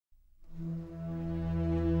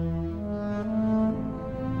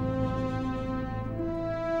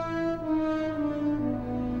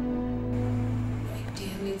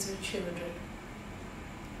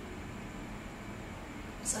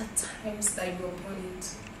pits that you were born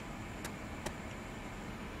into.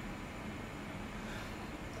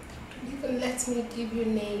 Don't even let me give you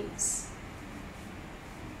names.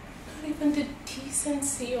 Not even the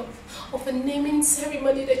decency of a naming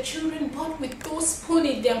ceremony the children born with those spoon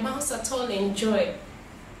in their mouths at all enjoy.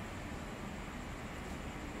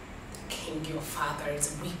 King, your father,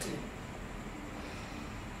 is a weakling.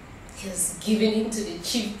 He has given in to the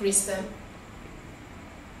chief priest.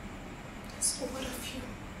 So what of you?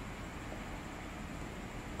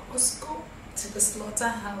 You must go to the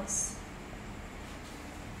slaughterhouse.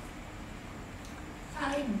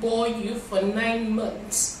 I bore you for 9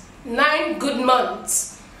 months. 9 good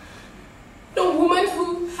months. No woman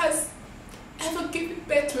who has ever given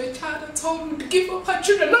birth to a child at all would give up her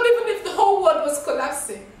children, not even if the whole world was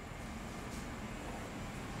collapsing.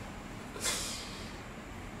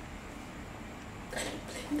 I don't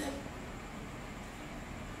blame them.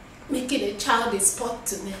 Making a child a sport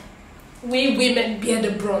to men. We women bear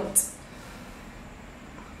the brunt.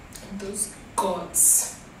 And those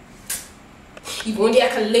gods. If only I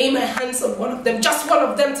can lay my hands on one of them, just one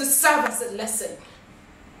of them, to serve as a lesson.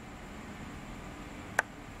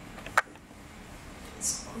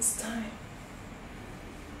 It's almost time.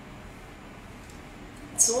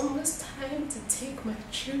 It's almost time to take my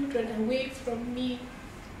children away from me.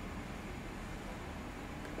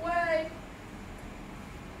 Why?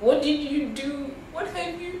 What did you do? What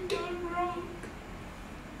have you done wrong?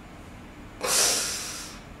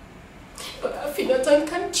 But Afinoton,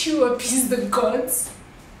 can't you appease the gods?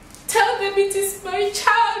 Tell them it is my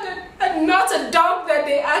child and not a dog that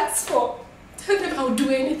they asked for. Tell them I'll do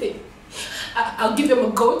anything. I'll give them a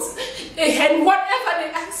goat, a hen, whatever they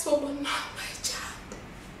ask for, but not my child.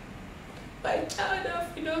 My child,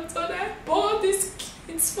 Afinoton, I bore these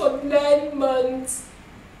kids for 9 months.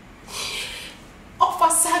 Offer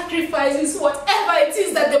sacrifices, whatever it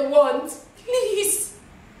is that they want. Please.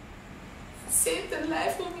 Save the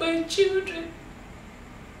life of my children.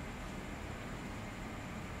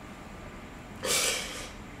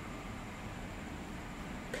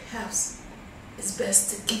 Perhaps it's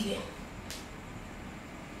best to give in.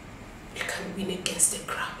 You can win against the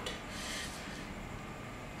crowd.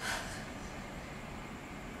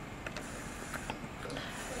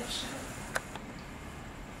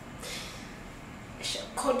 I shall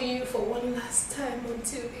cuddle you for one last time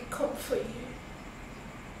until they come for you.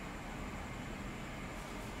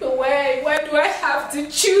 Why do I have to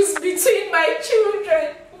choose between my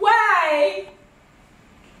children? Why?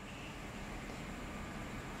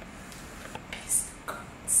 Please,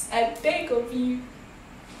 gods, I beg of you.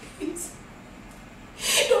 Please.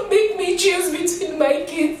 Don't make me choose between my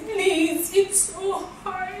kids, please. It's so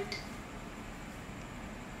hard.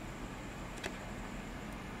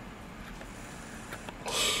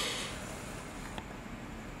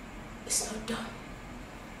 It's not done.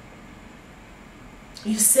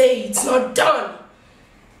 You say it's not done.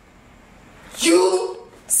 You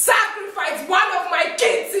sacrificed one of my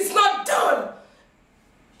kids. It's not done.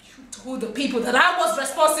 You told the people that I was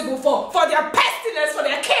responsible for their pestilence, for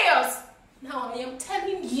their chaos. Now I am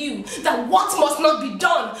telling you that what must not be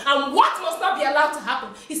done and what must not be allowed to happen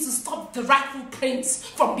is to stop the rightful prince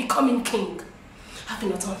from becoming king.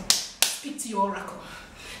 Afinoton, speak to your oracle.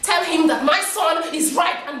 Tell him that my son is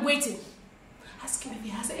ripe and waiting. Ask him if he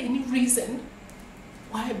has any reason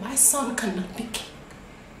why my son cannot be king.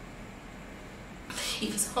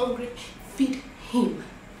 If he's hungry, feed him.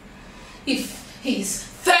 If he's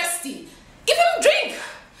thirsty, give him drink.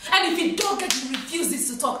 And if he doggedly refuses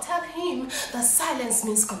to talk, tell him that silence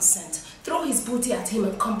means consent. Throw his booty at him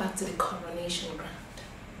and come back to the coronation ground.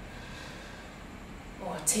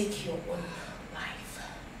 Or take your own life.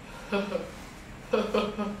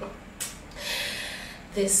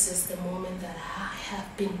 This is the moment that I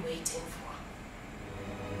have been waiting for.